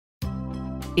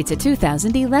It's a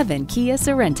 2011 Kia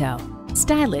Sorento.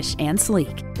 Stylish and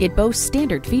sleek, it boasts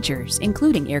standard features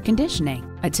including air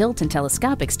conditioning, a tilt and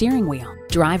telescopic steering wheel,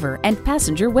 driver and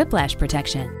passenger whiplash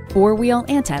protection, four-wheel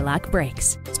anti-lock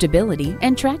brakes, stability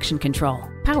and traction control,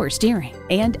 power steering,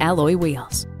 and alloy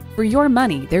wheels. For your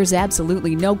money, there's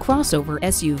absolutely no crossover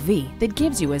SUV that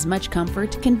gives you as much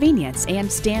comfort, convenience,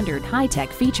 and standard high-tech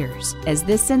features as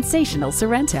this sensational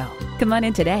Sorento. Come on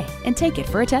in today and take it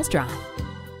for a test drive.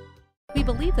 We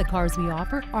believe the cars we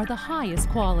offer are the highest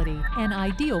quality and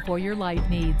ideal for your life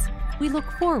needs. We look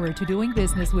forward to doing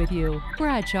business with you.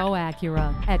 Bradshaw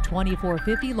Acura at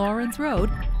 2450 Lawrence Road,